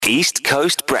East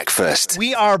Coast Breakfast.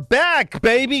 We are back,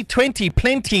 baby. 20,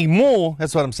 plenty more.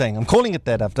 That's what I'm saying. I'm calling it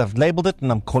that. I've labeled it and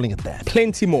I'm calling it that.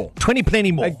 Plenty more. 20,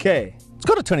 plenty more. Okay. It's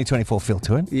got a 2024 feel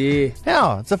to it. Yeah.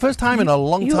 Yeah, it's the first time in a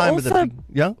long time. Also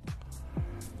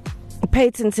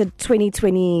patented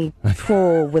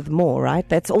 2024 with more, right?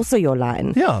 That's also your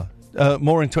line. Yeah.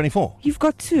 More in 24. You've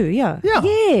got two, yeah. Yeah.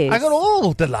 Yes. I got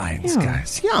all the lines, Yeah.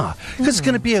 guys. Yeah. Because it's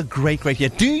going to be a great year.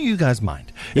 Do you guys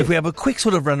mind if we have a quick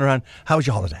sort of run around? How was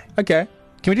your holiday? Okay.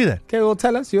 Can we do that? Okay, well,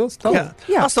 tell us yours. Tell us.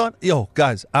 Yeah. I'll start. Yo,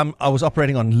 guys, I was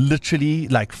operating on literally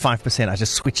like 5%. I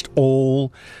just switched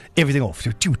everything off.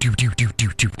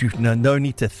 No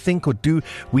need to think or do.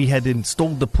 We had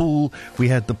installed the pool. We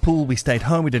had the pool. We stayed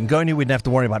home. We didn't go anywhere. We didn't have to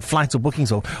worry about flights or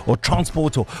bookings or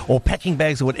transport or packing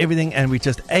bags or everything. And we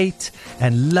just ate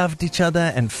and loved each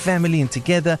other and family and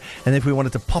together. And if we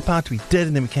wanted to pop out, we did.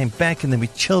 And then we came back and then we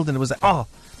chilled. And it was like, oh,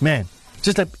 man.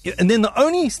 Just like, and then the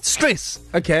only stress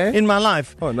in my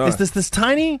life is this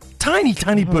tiny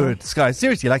bird, this guy.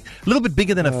 Seriously, like a little bit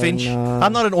bigger than a finch. No.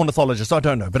 I'm not an ornithologist, so I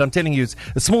don't know. But I'm telling you, it's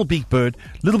a small beak bird,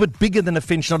 a little bit bigger than a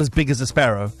finch, not as big as a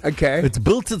sparrow. Okay. It's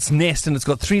built its nest and it's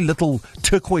got 3 little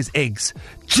turquoise eggs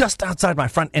just outside my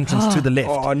front entrance to the left.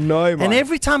 Oh, no, man. And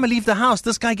every time I leave the house,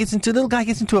 little guy gets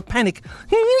into a panic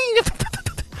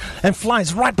and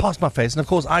flies right past my face. And of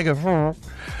course, I go,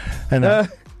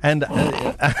 and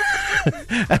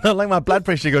like my blood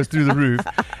pressure goes through the roof,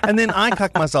 and then I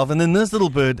cuck myself, and then this little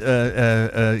bird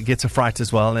gets a fright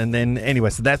as well, and then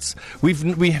anyway, so that's we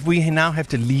now have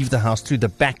to leave the house through the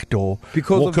back door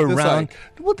because walk of this, around.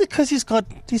 Well, because he's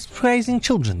raising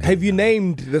children. Have you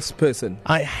named this person?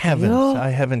 I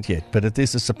haven't yet, but it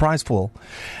is a surprise fall,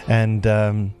 and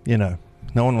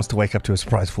no one wants to wake up to a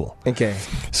surprise fall. Okay.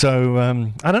 So,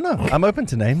 I don't know. I'm open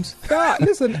to names. Yeah,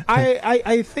 listen,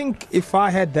 I think if I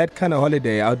had that kind of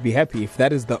holiday, I would be happy if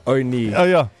that is the only... Oh,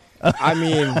 yeah. I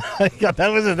mean... yeah, that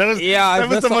was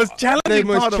the most challenging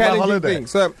part of my holiday. Thing.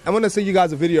 So, I'm going to send you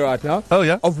guys a video right now. Oh,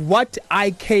 yeah? Of what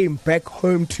I came back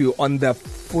home to on the...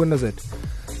 When is it?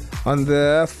 On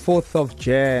the 4th of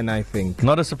Jan, I think.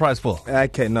 Not a surprise fall.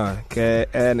 Okay, no. Okay,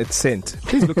 and it's sent.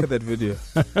 Please look at that video.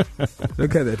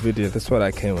 Look at that video. That's what I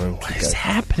came home to. What is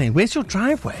happening? Where's your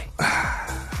driveway?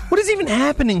 What is even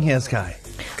happening here, Sky?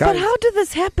 But how did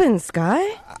this happen, Sky?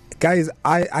 Guys,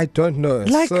 I don't know.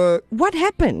 Like, so, what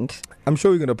happened? I'm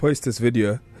sure we're going to post this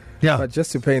video. Yeah. But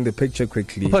just to paint the picture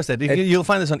quickly. We'll post that. You'll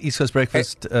find this on East Coast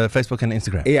Breakfast, Facebook and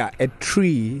Instagram. Yeah, a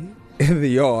tree in the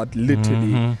yard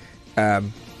literally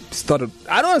started,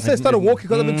 I don't want to say started walking,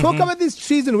 because I've been talking about these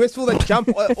trees in Westville that jump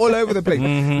all over the place.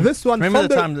 This one, remember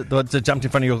the time that jumped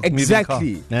in front of your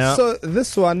exactly car? Yeah. So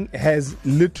this one has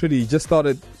literally just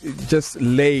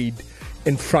laid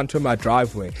in front of my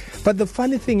driveway. But the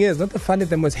funny thing is, not the funny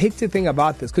thing, most hectic thing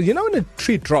about this, because when a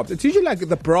tree drops, it's usually like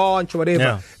the branch or whatever.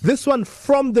 Yeah. This one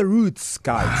from the roots,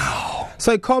 guys. Wow.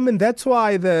 So, Carmen, that's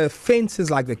why the fence is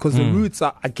like that, because the roots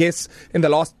are, I guess, in the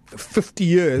last 50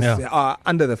 years are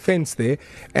under the fence there,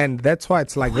 and that's why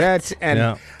it's like that.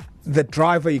 And the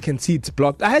driver, you can see it's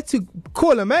blocked. I had to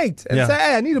call a mate and say,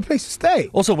 hey, I need a place to stay.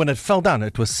 Also, when it fell down,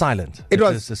 it was silent. It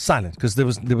was silent, because there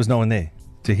was no one there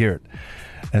to hear it.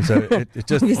 And so it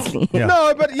just...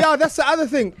 No, but that's the other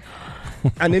thing.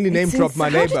 I nearly name-dropped my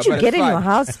neighbor. How did you get in your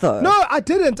house, though? No, I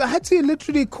didn't. I had to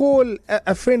literally call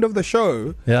a friend of the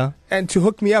show and to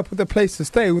hook me up with a place to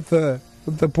stay with the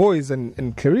boys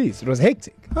and Clarice. It was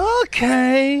hectic.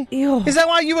 Okay. Ew. Is that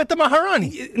why you were at the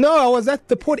Maharani? No, I was at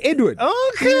the Port Edward.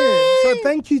 Okay. Yeah. So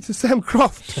thank you to Sam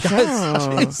Croft.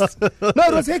 Guys. No,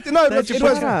 it was hectic. No, it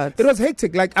was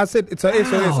hectic. Like I said, it's a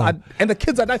SOS. And the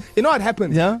kids are dying. You know what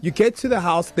happens? Yeah? You get to the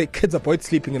house, the kids are both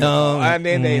sleeping in the car, and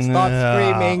then they start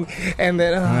screaming, and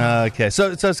then... Okay.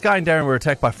 So Sky and Darren were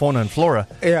attacked by fauna and flora.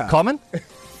 Yeah. Carmen?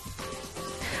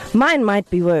 Mine might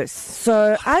be worse.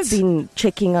 So I've been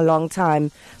checking a long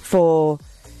time for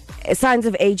signs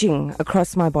of aging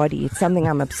across my body. It's something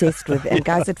I'm obsessed with. And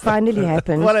guys, it finally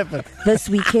happened. What happened? This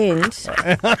weekend.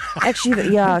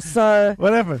 Actually, so...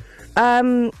 What happened?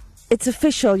 It's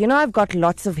official. I've got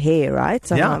lots of hair, right?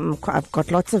 So I've got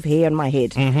lots of hair on my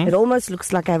head. It almost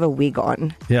looks like I have a wig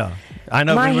on. Yeah. I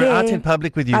know when we're out in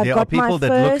public with you, there are people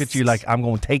that look at you like, I'm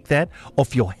going to take that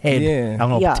off your head. Yeah. I'm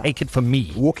going to take it for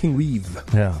me. Walking weave.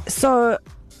 Yeah. So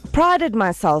prided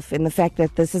myself in the fact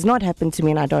that this has not happened to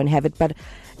me and I don't have it, but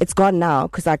it's gone now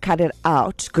because I cut it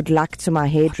out. Good luck to my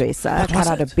hairdresser. I cut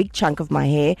out a big chunk of my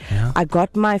hair. Yeah. I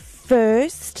got my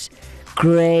first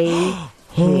grey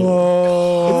hair.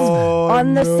 It's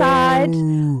on the side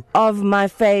of my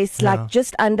face, like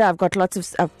just under. I've got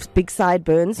lots of big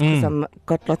sideburns because I've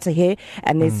got lots of hair,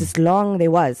 and there's this long.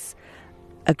 There was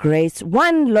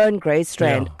one lone grey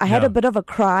strand. Yeah, I had yeah. a bit of a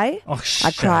cry. Oh,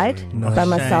 I cried shame. by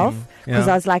myself. Shame. Because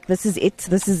Yeah. I was like, this is it.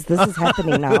 This is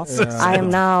happening now. I am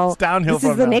now. It's downhill This is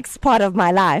from the now. next part of my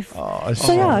life. Oh,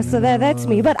 So yeah, so that's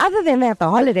me. But other than that, the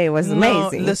holiday was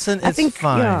amazing. No, listen, I it's think,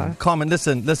 fine. yeah. Carmen,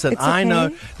 listen. It's I know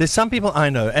okay. there's some people I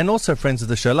know, and also friends of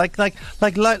the show, like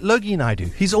Logie and I do.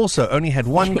 He's also only had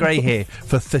one grey hair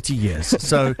for 30 years,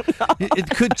 so it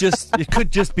could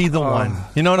just be the one.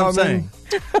 You know what I'm saying?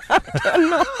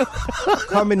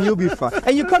 Carmen, you'll be fine.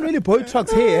 And you can't really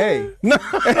Botox hair, hey? No,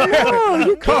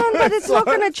 you can, but it's not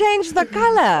going to change the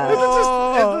color.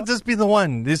 It'll just be the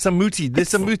one. There's some muti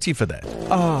for that.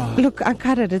 Look, I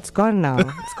cut it. It's gone now.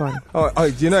 It's gone. Oh,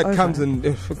 do you know it Over. comes in...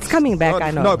 It's coming back,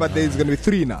 I know. No, but there's going to be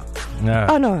 3 now. No.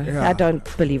 Oh no, Yeah. I don't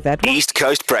believe that. East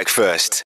Coast Breakfast.